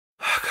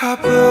got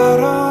blood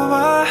on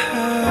my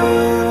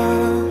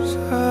hands.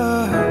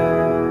 I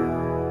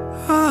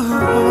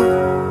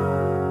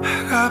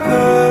got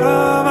blood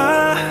on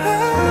my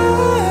hands.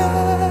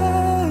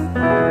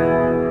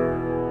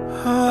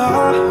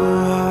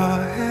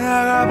 Yeah,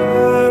 I got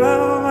blood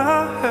on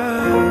my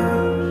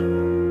hands.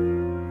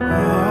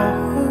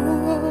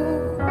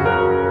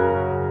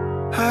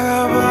 I got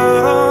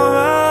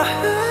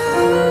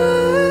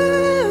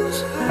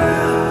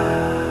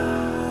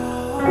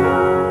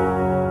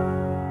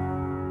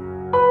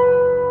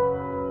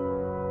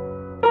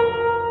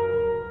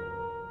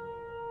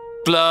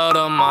blood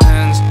on my hands. Blood on my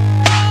hands.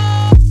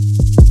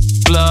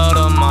 Blood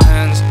on my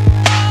hands.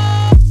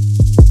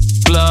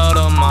 Blood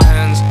on my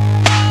hands.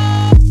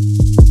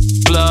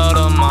 Blood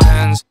on my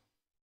hands.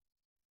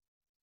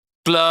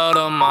 Blood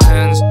on my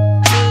hands.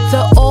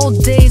 The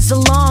old days are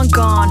long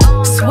gone.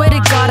 Swear to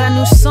God, I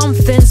knew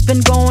something's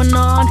been going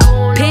on.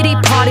 Pity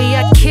party,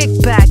 I kick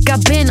back.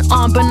 I've been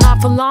on, but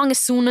not for long. As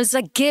soon as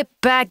I get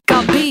back,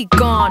 I'll be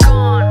gone.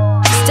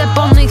 Step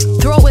on the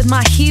throat with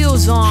my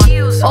heels on.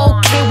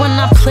 Okay, when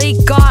I play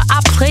God,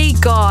 I play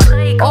God.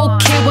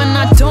 Okay, when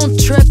I don't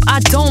trip, I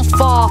don't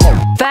fall.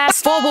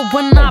 Fast forward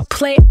when I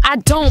play, I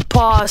don't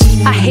pause.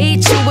 I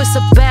hate you, it's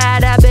a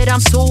bad habit. I'm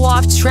so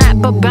off track,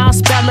 but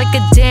bounce back like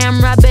a damn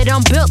rabbit.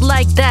 I'm built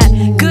like that.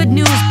 Good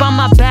news by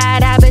my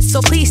bad habits,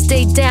 so please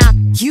stay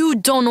down. You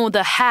don't know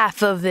the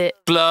half of it.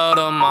 Blood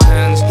on my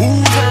hands.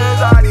 Whose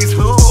hands are these?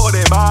 Who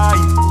they buy?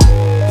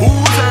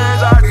 Whose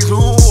hands are these?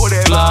 Who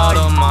they buy? Blood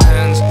on my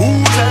hands.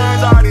 Whose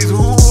hands are these?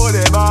 Who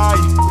they buy?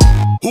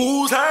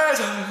 Whose hands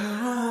are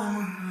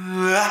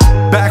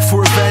back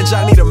for revenge,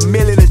 I need $1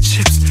 million in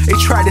chips. They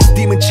try this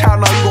demon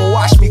child, now you gon'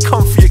 watch me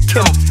come for your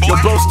kill. Your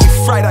broski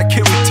fried, I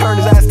can't return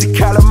his ass to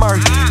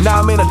calamari. Now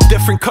I'm in a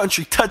different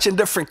country, touching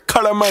different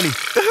color money.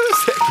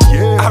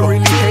 I really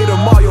hate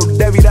them all, yo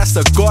Devi, that's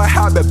a god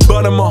habit,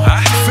 but I'm on.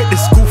 Fit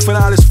this goof and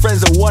all his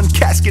friends in one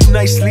casket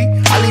nicely.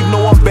 I leave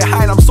no one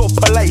behind, I'm so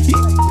polite.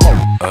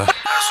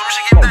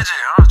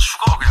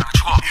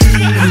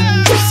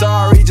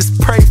 Sorry, just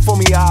pray for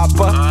me,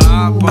 Abba.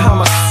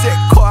 I'm a sick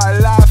boy, I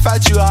laugh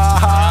at you,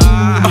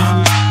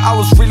 I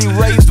was really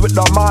raised with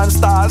the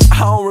monsters.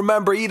 I don't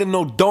remember eating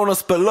no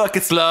donuts, but look,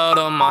 it's blood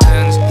on my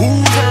hands.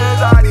 Whose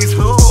hands are these?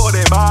 Who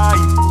they buy?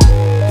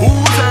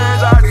 Whose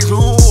hands are these?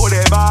 Who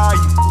they buy?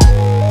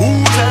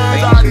 Whose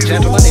hands are these? Ladies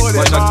and gentlemen, it was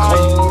a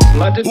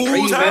cold-blooded,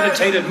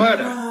 premeditated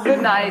murder.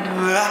 Good night.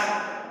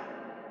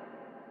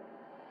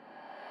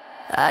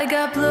 I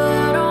got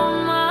blood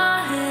on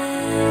my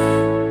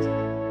hands.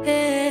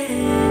 Hey,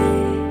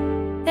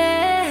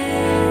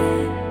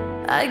 hey.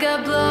 I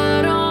got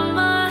blood on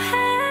my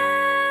hands.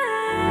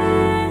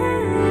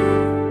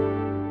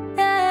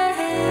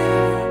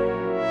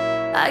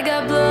 Hey, I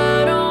got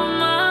blood on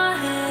my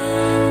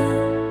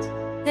hands.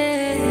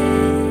 Hey,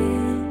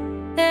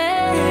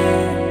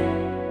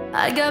 hey.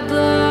 I got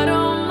blood.